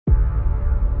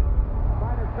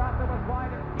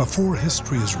Before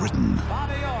history is written,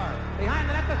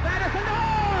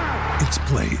 it's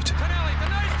played.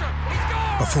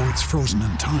 Before it's frozen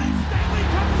in time,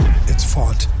 it's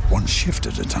fought one shift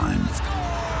at a time.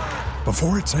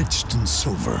 Before it's etched in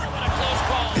silver,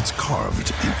 it's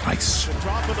carved in ice.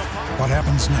 What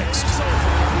happens next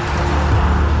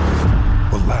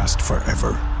will last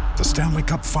forever. The Stanley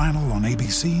Cup Final on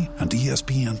ABC and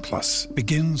ESPN Plus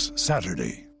begins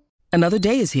Saturday. Another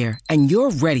day is here, and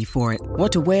you're ready for it.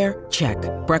 What to wear? Check.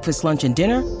 Breakfast, lunch, and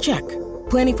dinner? Check.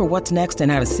 Planning for what's next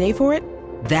and how to save for it?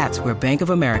 That's where Bank of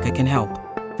America can help.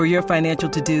 For your financial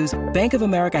to-dos, Bank of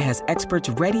America has experts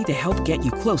ready to help get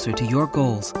you closer to your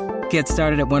goals. Get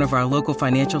started at one of our local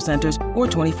financial centers or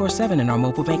 24/7 in our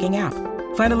mobile banking app.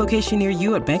 Find a location near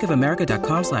you at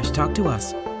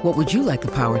bankofamerica.com/talktous. What would you like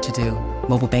the power to do?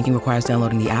 Mobile banking requires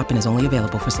downloading the app and is only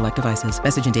available for select devices.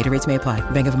 Message and data rates may apply.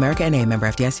 Bank of America N.A., member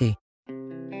FDIC.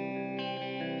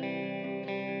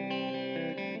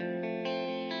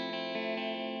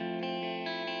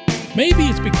 Maybe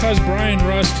it's because Brian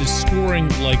Rust is scoring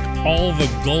like all the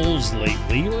goals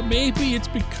lately, or maybe it's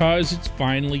because it's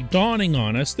finally dawning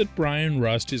on us that Brian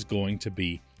Rust is going to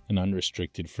be an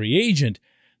unrestricted free agent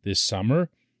this summer.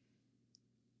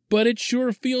 But it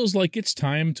sure feels like it's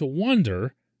time to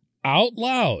wonder out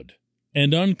loud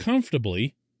and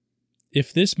uncomfortably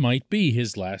if this might be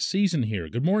his last season here.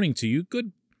 Good morning to you.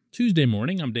 Good Tuesday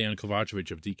morning. I'm Dan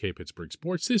Kovacevic of DK Pittsburgh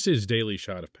Sports. This is Daily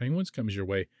Shot of Penguins. Comes your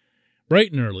way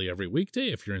bright and early every weekday.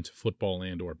 If you're into football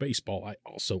and or baseball, I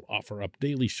also offer up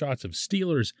daily shots of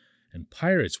Steelers and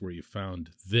Pirates where you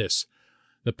found this.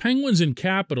 The Penguins and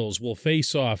Capitals will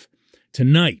face off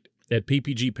tonight at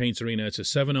PPG Paints Arena. It's a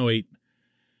 7:08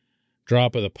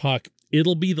 drop of the puck.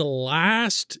 It'll be the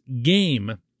last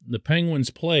game the Penguins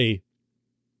play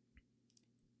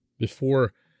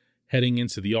before heading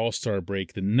into the All-Star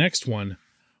break. The next one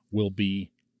will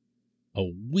be a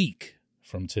week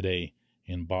from today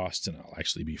in Boston. I'll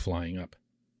actually be flying up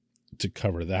to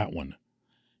cover that one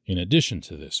in addition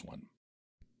to this one.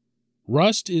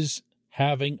 Rust is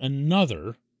having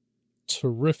another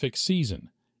terrific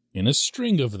season in a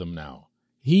string of them now.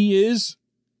 He is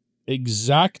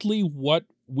exactly what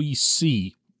we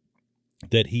see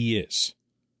that he is.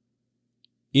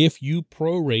 If you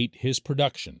prorate his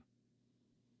production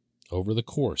over the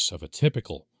course of a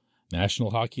typical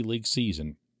National Hockey League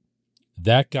season,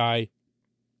 that guy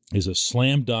is a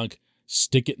slam dunk,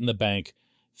 stick it in the bank,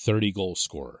 30-goal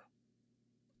scorer.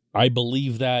 I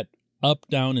believe that up,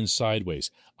 down, and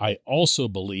sideways. I also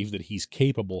believe that he's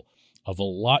capable of a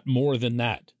lot more than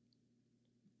that,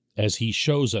 as he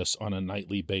shows us on a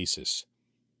nightly basis.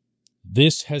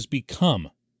 This has become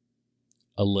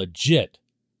a legit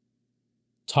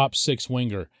top six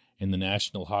winger in the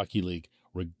National Hockey League,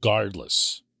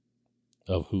 regardless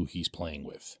of who he's playing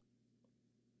with.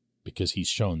 Because he's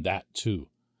shown that too,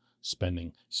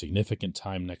 spending significant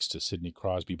time next to Sidney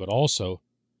Crosby, but also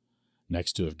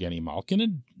next to Evgeny Malkin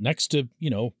and next to,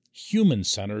 human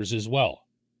centers as well.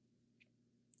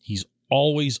 He's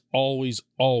always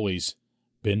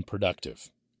been productive.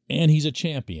 And he's a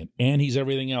champion, and he's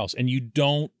everything else. And you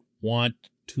don't want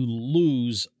to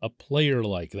lose a player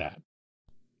like that.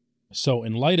 So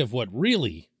in light of what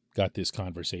really got this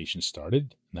conversation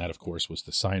started, and that, of course, was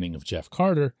the signing of Jeff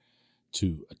Carter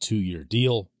to a 2-year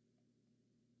deal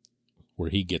where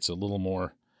he gets a little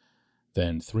more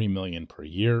than $3 million per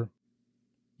year,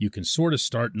 you can sort of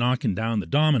start knocking down the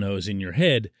dominoes in your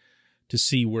head to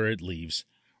see where it leaves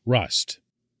Rust.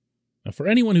 Now, for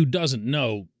anyone who doesn't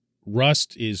know,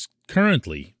 Rust is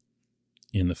currently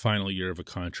in the final year of a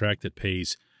contract that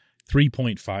pays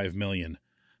 $3.5 million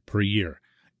per year.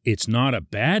 It's not a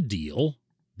bad deal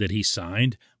that he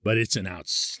signed, but it's an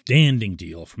outstanding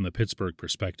deal from the Pittsburgh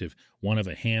perspective, one of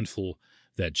a handful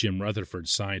that Jim Rutherford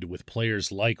signed with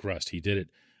players like Rust. He did it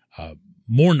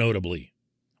more notably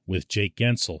with Jake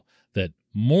Gensel, that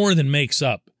more than makes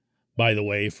up, by the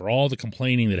way, for all the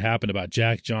complaining that happened about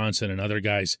Jack Johnson and other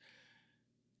guys.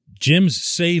 Jim's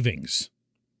savings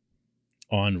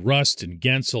on Rust and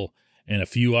Gensel and a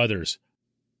few others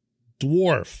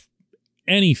dwarf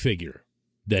any figure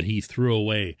that he threw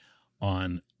away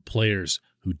on players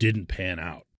who didn't pan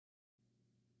out.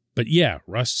 But yeah,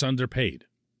 Rust's underpaid.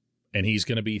 And he's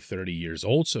going to be 30 years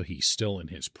old, so he's still in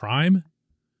his prime.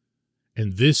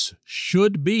 And this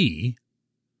should be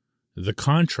the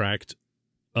contract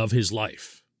of his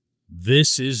life.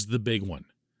 This is the big one.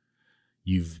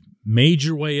 You've made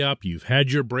your way up, you've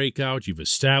had your breakout, you've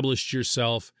established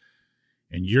yourself,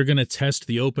 and you're going to test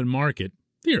the open market,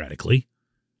 theoretically,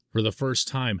 for the first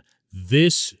time.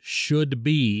 This should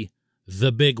be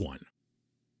the big one.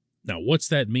 Now, what's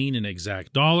that mean in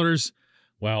exact dollars?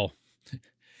 Well,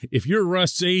 if you're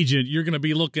Rust's agent, you're going to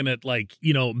be looking at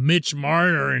Mitch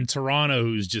Marner in Toronto,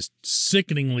 who's just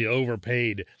sickeningly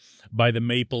overpaid by the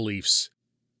Maple Leafs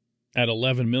at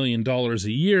 $11 million a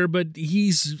year, but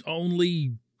he's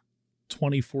only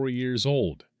 24 years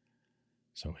old.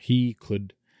 So he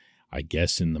could, I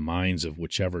guess, in the minds of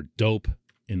whichever dope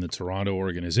in the Toronto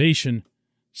organization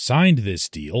signed this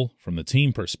deal from the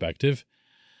team perspective,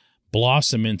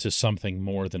 blossom into something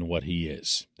more than what he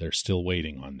is. They're still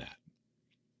waiting on that.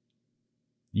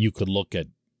 You could look at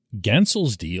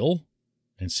Gensel's deal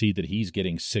and see that he's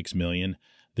getting $6 million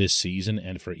this season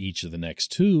and for each of the next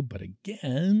two. But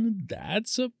again,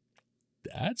 that's a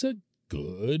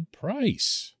good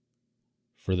price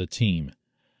for the team,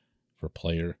 for a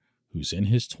player who's in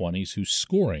his 20s, who's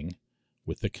scoring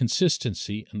with the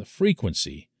consistency and the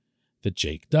frequency that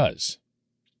Jake does.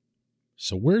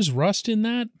 So where's Rust in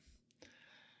that?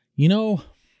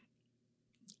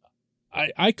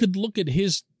 I could look at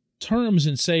his terms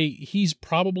and say he's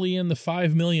probably in the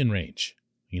 $5 million range,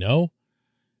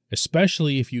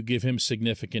 especially if you give him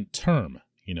significant term,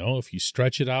 if you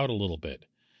stretch it out a little bit,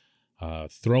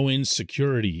 throw in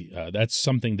security. That's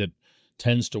something that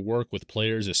tends to work with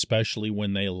players, especially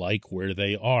when they like where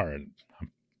they are. And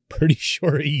I'm pretty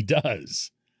sure he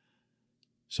does.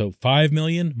 So $5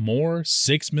 million, more,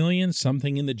 $6 million,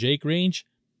 something in the Jake range.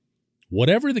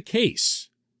 Whatever the case,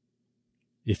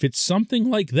 if it's something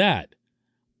like that,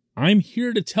 I'm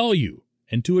here to tell you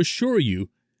and to assure you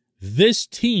this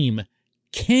team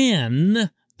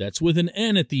can, that's with an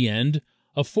N at the end,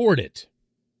 afford it.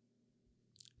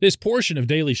 This portion of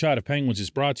Daily Shot of Penguins is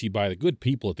brought to you by the good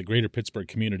people at the Greater Pittsburgh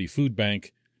Community Food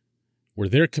Bank, where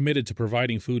they're committed to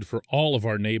providing food for all of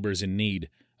our neighbors in need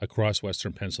across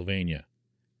Western Pennsylvania.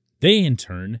 They, in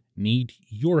turn, need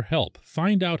your help.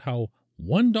 Find out how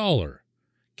 $1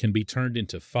 can be turned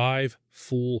into 5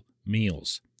 full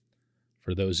meals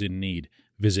for those in need.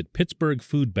 Visit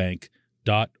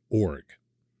pittsburghfoodbank.org.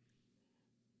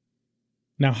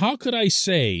 Now, how could I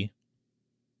say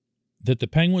that the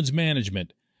Penguins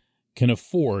management can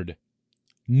afford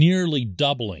nearly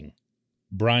doubling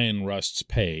Brian Rust's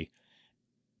pay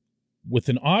with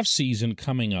an offseason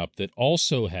coming up that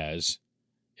also has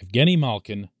Evgeny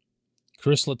Malkin,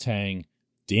 Chris Letang,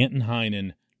 Danton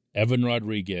Heinen, Evan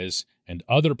Rodriguez, and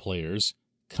other players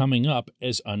coming up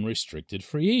as unrestricted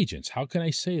free agents? How can I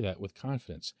say that with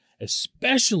confidence?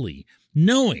 Especially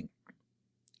knowing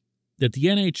that the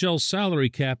NHL salary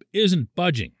cap isn't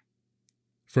budging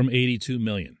from $82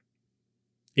 million.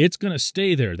 It's going to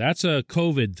stay there. That's a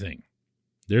COVID thing.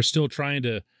 They're still trying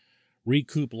to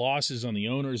recoup losses on the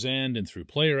owner's end and through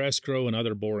player escrow and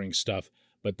other boring stuff,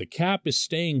 but the cap is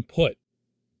staying put.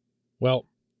 Well,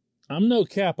 I'm no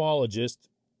capologist,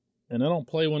 and I don't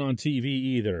play one on TV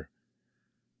either,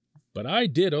 but I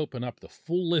did open up the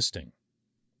full listing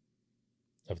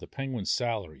of the Penguins'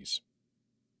 salaries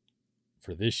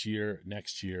for this year,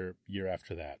 next year, year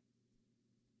after that,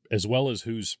 as well as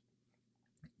who's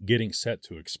getting set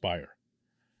to expire.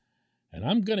 And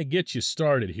I'm going to get you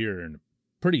started here in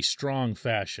pretty strong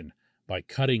fashion by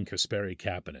cutting Kasperi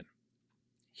Kapanen.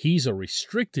 He's a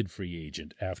restricted free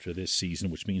agent after this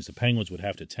season, which means the Penguins would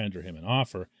have to tender him an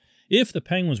offer. If the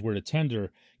Penguins were to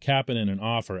tender Kapanen an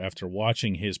offer after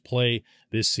watching his play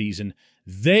this season,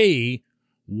 they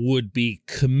would be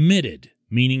committed,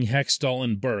 meaning Hextall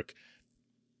and Burke,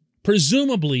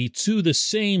 presumably to the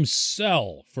same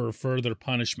cell for further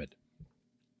punishment.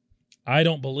 I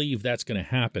don't believe that's going to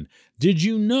happen. Did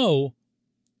you know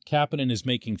Kapanen is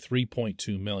making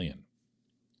 $3.2 million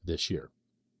this year?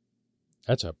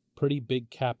 That's a pretty big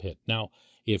cap hit. Now,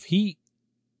 if he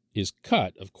is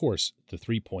cut, of course, the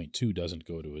 3.2 doesn't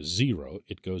go to a zero.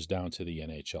 It goes down to the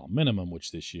NHL minimum,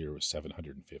 which this year was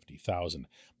 $750,000,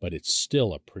 but it's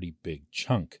still a pretty big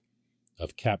chunk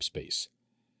of cap space.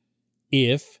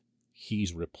 If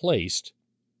he's replaced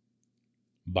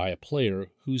by a player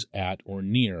who's at or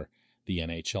near the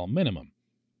NHL minimum.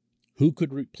 Who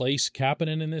could replace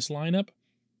Kapanen in this lineup?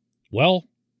 Well,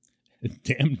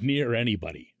 damn near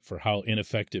anybody for how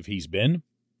ineffective he's been.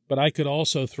 But I could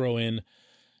also throw in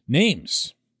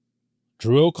names.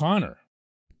 Drew O'Connor,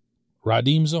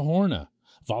 Radim Zahorna,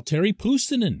 Valtteri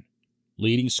Puustinen,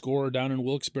 leading scorer down in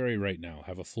Wilkes-Barre right now,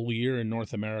 have a full year in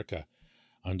North America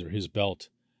under his belt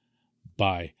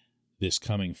by this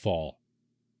coming fall.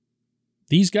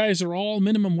 These guys are all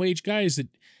minimum wage guys that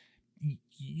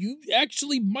you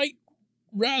actually might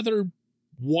rather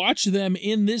watch them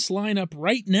in this lineup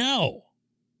right now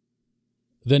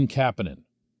than Kapanen.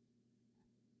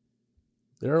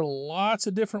 There are lots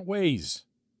of different ways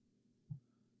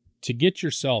to get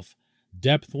yourself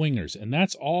depth wingers, and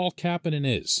that's all Kapanen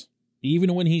is.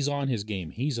 Even when he's on his game,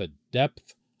 he's a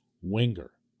depth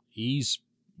winger. He's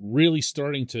really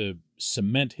starting to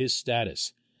cement his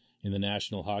status in the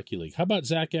National Hockey League. How about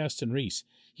Zach Aston Reese?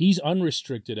 He's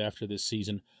unrestricted after this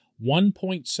season,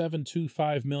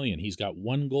 $1.725 million. He's got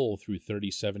 1 goal through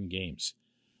 37 games.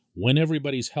 When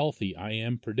everybody's healthy, I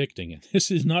am predicting, and this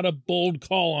is not a bold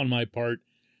call on my part,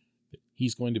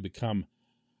 he's going to become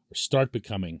or start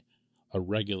becoming a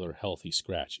regular healthy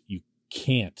scratch. You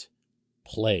can't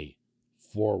play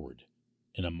forward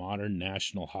in a modern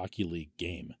National Hockey League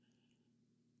game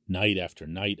night after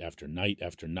night after night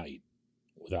after night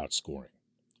without scoring.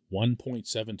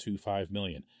 $1.725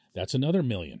 million. That's another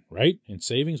million, right? In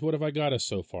savings, what have I got us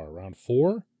so far? Around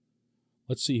 4?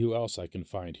 Let's see who else I can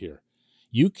find here.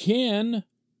 You can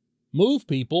move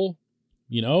people.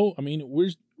 You know, I mean,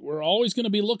 we're always going to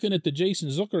be looking at the Jason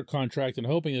Zucker contract and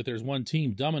hoping that there's one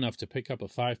team dumb enough to pick up a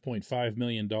 $5.5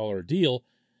 million deal,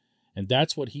 and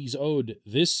that's what he's owed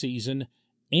this season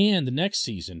and next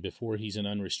season before he's an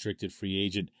unrestricted free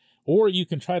agent. Or you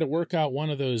can try to work out one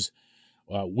of those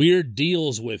weird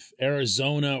deals with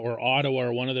Arizona or Ottawa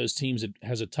or one of those teams that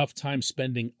has a tough time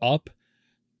spending up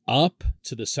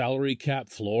to the salary cap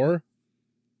floor.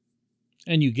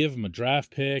 And you give them a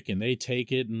draft pick, and they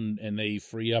take it, and they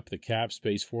free up the cap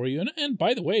space for you. And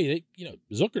by the way,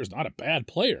 Zucker's not a bad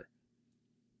player.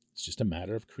 It's just a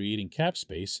matter of creating cap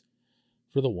space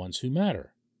for the ones who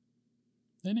matter.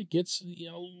 Then it gets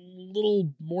a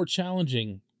little more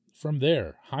challenging from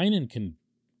there. Heinen can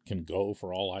go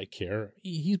for all I care.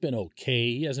 He's been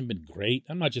okay. He hasn't been great.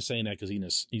 I'm not just saying that because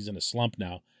he's in a slump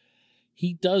now.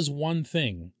 He does one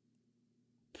thing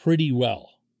pretty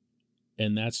well,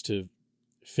 and that's to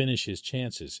finish his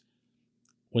chances.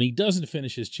 When he doesn't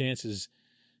finish his chances,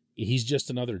 he's just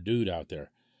another dude out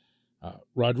there.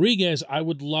 Rodriguez, I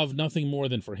would love nothing more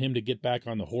than for him to get back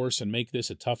on the horse and make this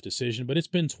a tough decision, but it's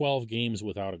been 12 games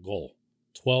without a goal.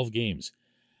 12 games.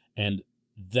 And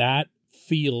that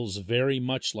feels very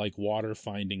much like water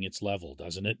finding its level,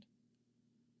 doesn't it?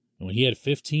 And when he had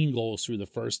 15 goals through the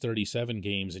first 37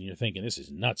 games, and you're thinking, this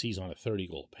is nuts, he's on a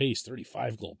 30-goal pace,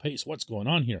 35-goal pace, what's going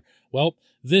on here? Well,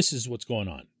 this is what's going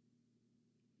on.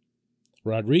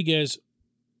 Rodriguez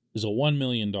is a $1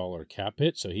 million cap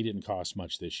hit, so he didn't cost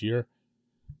much this year.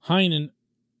 Heinen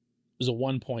is a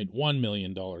 $1.1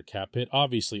 million cap hit,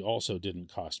 obviously also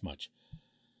didn't cost much.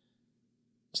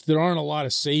 So there aren't a lot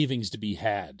of savings to be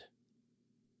had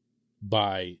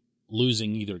by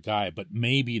losing either guy, but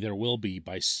maybe there will be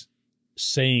by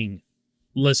saying,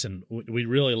 listen, we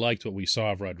really liked what we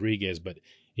saw of Rodriguez, but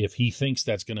if he thinks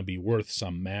that's going to be worth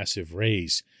some massive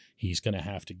raise, he's going to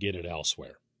have to get it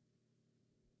elsewhere.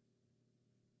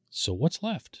 So what's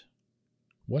left?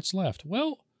 What's left?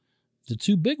 Well, the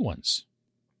two big ones.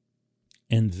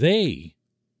 And they,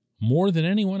 more than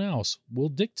anyone else, will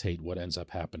dictate what ends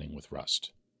up happening with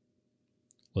Rust.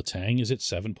 Letang is at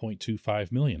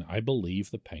 $7.25 million. I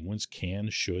believe the Penguins can,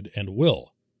 should, and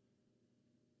will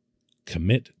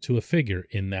commit to a figure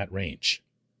in that range.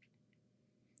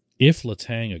 If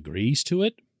Letang agrees to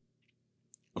it,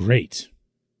 great.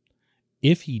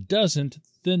 If he doesn't,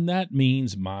 then that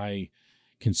means my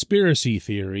conspiracy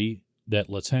theory that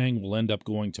Letang will end up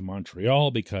going to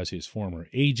Montreal because his former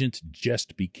agent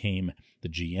just became the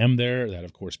GM there, that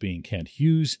of course being Kent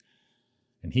Hughes,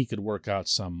 and he could work out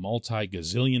some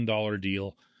multi-gazillion-dollar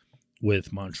deal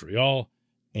with Montreal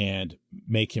and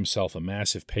make himself a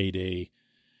massive payday,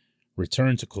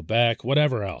 return to Quebec,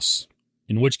 whatever else,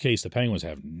 in which case the Penguins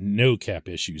have no cap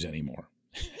issues anymore.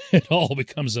 It all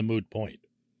becomes a moot point.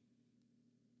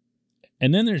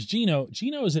 And then there's Gino.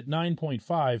 Gino is at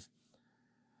 9.5.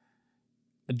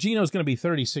 Gino's going to be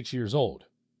 36 years old.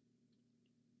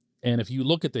 And if you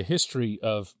look at the history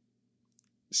of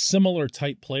similar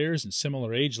type players and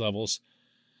similar age levels,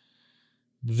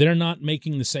 they're not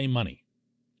making the same money.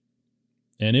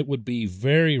 And it would be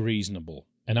very reasonable,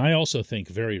 and I also think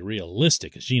very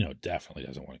realistic, because Gino definitely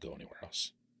doesn't want to go anywhere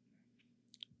else,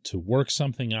 to work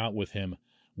something out with him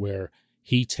where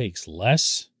he takes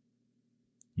less,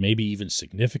 maybe even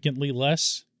significantly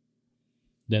less,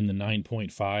 than the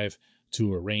 9.5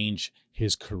 to arrange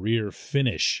his career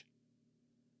finish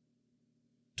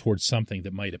towards something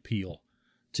that might appeal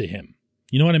to him.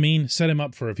 You know what I mean? Set him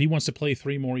up for, if he wants to play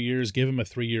 3 more years, give him a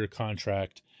 3-year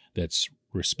contract that's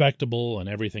respectable and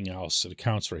everything else that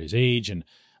accounts for his age and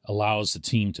allows the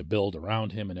team to build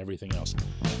around him and everything else.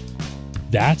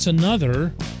 That's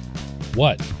another,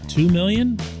 $2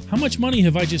 million? How much money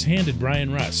have I just handed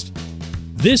Bryan Rust?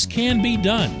 This can be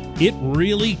done. It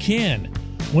really can.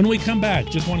 When we come back,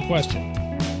 just one question.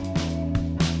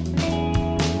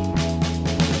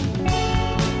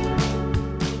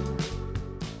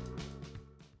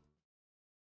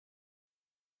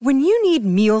 When you need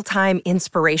mealtime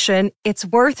inspiration, it's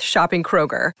worth shopping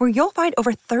Kroger, where you'll find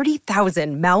over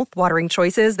 30,000 mouth-watering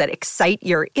choices that excite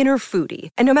your inner foodie.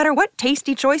 And no matter what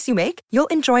tasty choice you make, you'll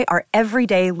enjoy our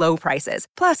everyday low prices,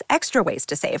 plus extra ways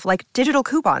to save, like digital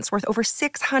coupons worth over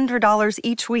 $600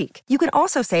 each week. You can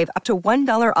also save up to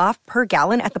 $1 off per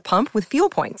gallon at the pump with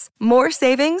fuel points. More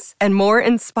savings and more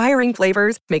inspiring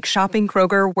flavors make shopping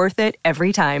Kroger worth it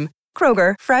every time.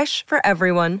 Kroger, fresh for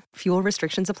everyone. Fuel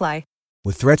restrictions apply.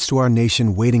 With threats to our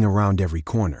nation waiting around every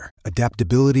corner,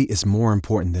 adaptability is more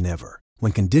important than ever.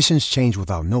 When conditions change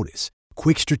without notice,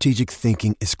 quick strategic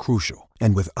thinking is crucial.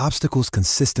 And with obstacles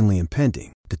consistently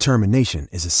impending, determination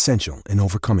is essential in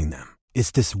overcoming them. It's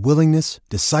this willingness,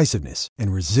 decisiveness,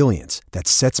 and resilience that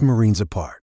sets Marines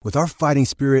apart. With our fighting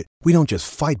spirit, we don't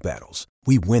just fight battles,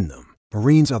 we win them.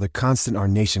 Marines are the constant our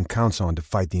nation counts on to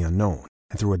fight the unknown.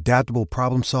 And through adaptable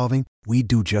problem solving, we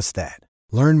do just that.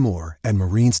 Learn more at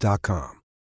marines.com.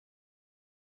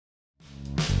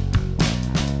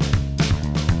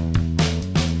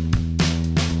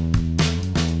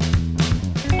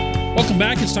 Welcome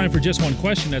back. It's time for Just One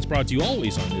Question. That's brought to you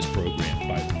always on this program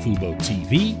by Fubo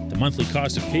TV. The monthly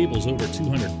cost of cable is over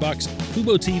 $200.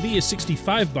 Fubo TV is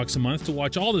 $65 a month to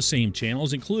watch all the same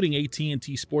channels, including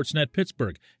AT&T Sportsnet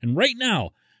Pittsburgh. And right now,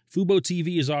 Fubo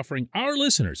TV is offering our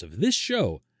listeners of this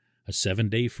show a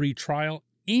 7-day free trial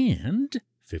and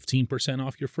 15%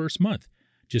 off your first month.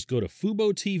 Just go to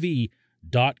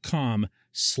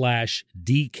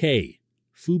FuboTV.com/DK.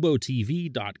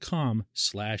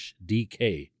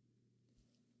 FuboTV.com/DK.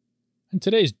 And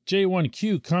today's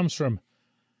J1Q comes from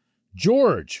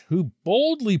George, who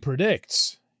boldly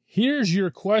predicts, here's your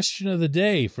question of the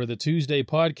day for the Tuesday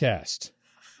podcast.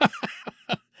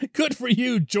 Good for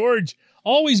you, George.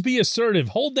 Always be assertive.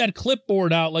 Hold that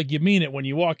clipboard out like you mean it when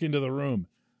you walk into the room.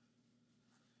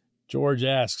 George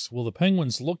asks, will the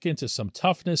Penguins look into some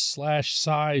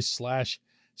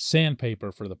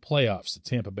toughness/size/sandpaper for the playoffs? The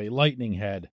Tampa Bay Lightning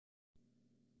had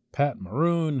Pat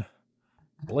Maroon,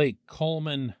 Blake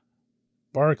Coleman,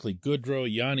 Barclay Goodrow,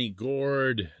 Yanni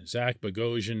Gourde, Zach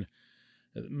Bogosian.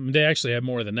 They actually have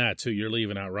more than that, too. You're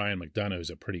leaving out Ryan McDonough, who's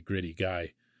a pretty gritty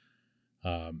guy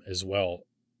as well.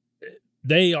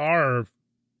 They are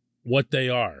what they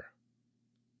are.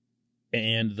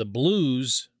 And the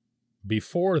Blues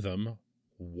before them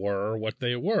were what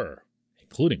they were,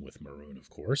 including with Maroon,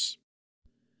 of course.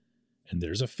 And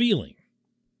there's a feeling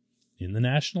in the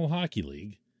National Hockey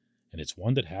League, and it's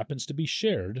one that happens to be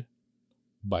shared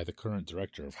by the current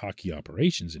director of hockey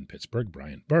operations in Pittsburgh,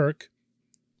 Brian Burke,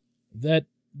 that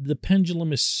the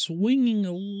pendulum is swinging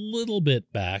a little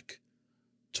bit back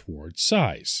towards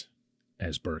size.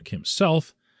 As Burke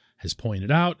himself has pointed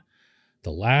out,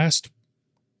 the last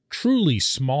truly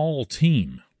small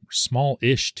team,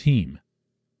 small-ish team,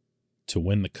 to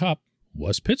win the Cup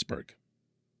was Pittsburgh.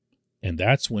 And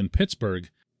that's when Pittsburgh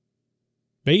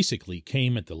basically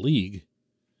came at the league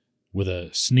with a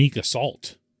sneak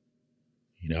assault.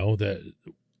 You know,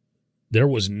 there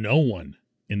was no one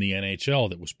in the NHL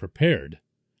that was prepared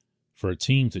for a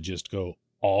team to just go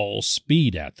all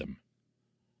speed at them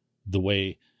the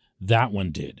way that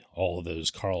one did. All of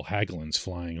those Carl Hagelins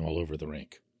flying all over the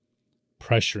rink,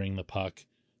 pressuring the puck,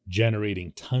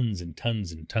 generating tons and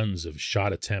tons and tons of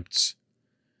shot attempts,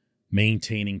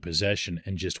 maintaining possession,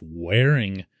 and just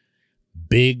wearing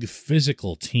big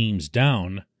physical teams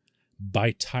down by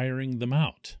tiring them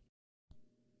out.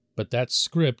 But that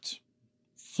script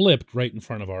flipped right in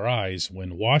front of our eyes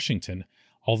when Washington,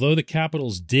 although the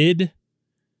Capitals did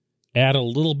add a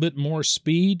little bit more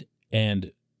speed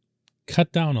and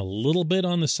cut down a little bit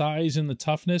on the size and the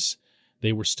toughness,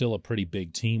 they were still a pretty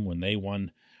big team when they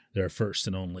won their first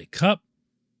and only Cup.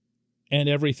 And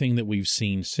everything that we've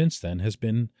seen since then has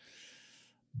been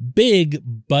big,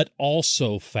 but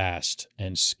also fast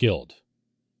and skilled.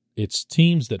 It's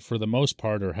teams that, for the most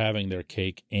part, are having their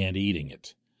cake and eating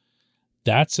it.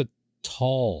 That's a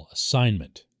tall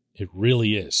assignment. It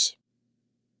really is.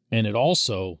 And it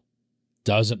also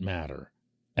doesn't matter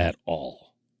at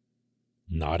all.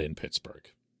 Not in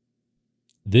Pittsburgh.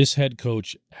 This head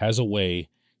coach has a way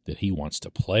that he wants to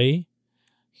play.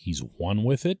 He's won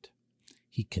with it.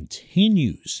 He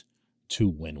continues to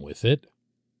win with it.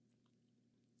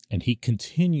 And he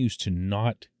continues to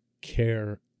not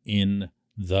care in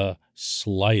the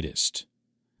slightest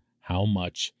how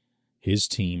much his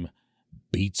team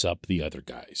beats up the other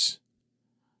guys.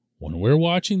 When we're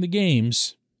watching the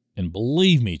games, and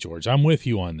believe me, George, I'm with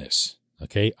you on this,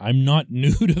 okay? I'm not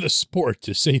new to the sport,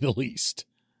 to say the least.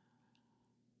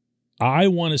 I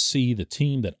want to see the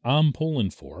team that I'm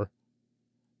pulling for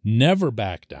never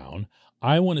back down.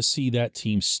 I want to see that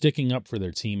team sticking up for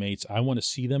their teammates. I want to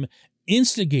see them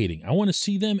instigating. I want to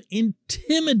see them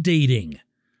intimidating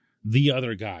the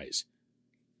other guys,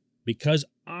 because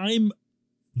I'm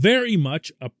very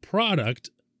much a product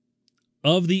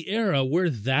of the era where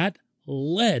that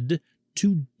led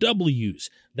to W's.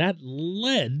 That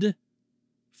led,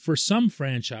 for some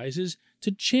franchises,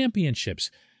 to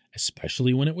championships,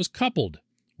 especially when it was coupled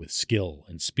with skill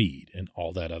and speed and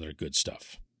all that other good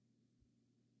stuff.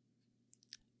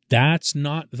 That's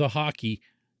not the hockey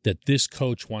that this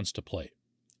coach wants to play.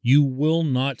 You will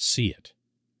not see it.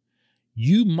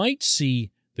 You might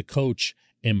see the coach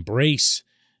embrace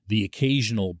the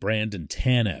occasional Brandon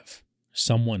Tanev,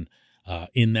 someone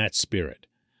in that spirit.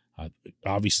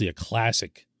 Obviously a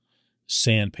classic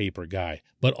sandpaper guy,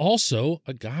 but also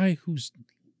a guy who's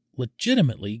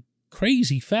legitimately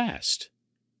crazy fast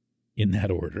in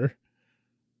that order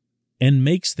and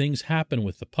makes things happen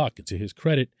with the puck. And to his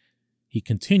credit, he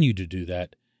continued to do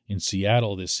that in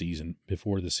Seattle this season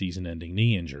before the season-ending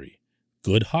knee injury.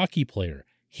 Good hockey player.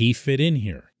 He fit in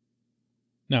here.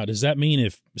 Now, does that mean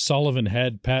if Sullivan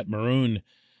had Pat Maroon,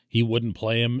 he wouldn't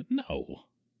play him? No.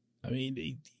 I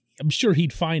mean, I'm sure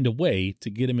he'd find a way to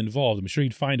get him involved. I'm sure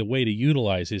he'd find a way to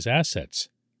utilize his assets.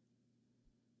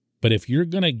 But if you're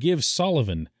going to give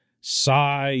Sullivan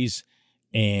size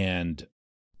and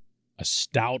a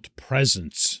stout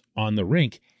presence on the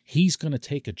rink, he's going to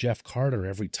take a Jeff Carter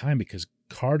every time, because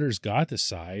Carter's got the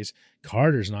size.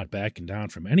 Carter's not backing down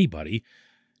from anybody.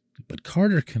 But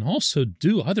Carter can also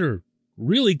do other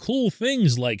really cool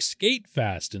things like skate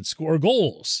fast and score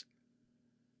goals.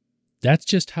 That's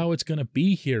just how it's going to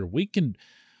be here. We can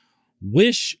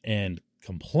wish and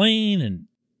complain and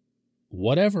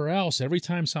whatever else every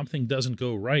time something doesn't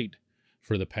go right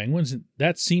for the Penguins.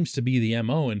 That seems to be the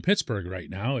MO in Pittsburgh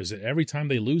right now, is that every time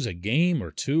they lose a game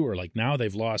or two, or like now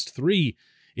they've lost 3,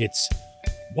 it's,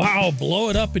 wow, blow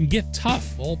it up and get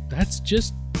tough. Well, that's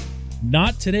just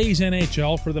not today's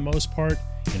NHL for the most part,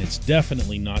 and it's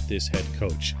definitely not this head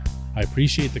coach. I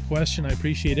appreciate the question. I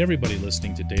appreciate everybody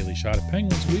listening to Daily Shot of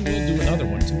Penguins. We will do another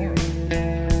one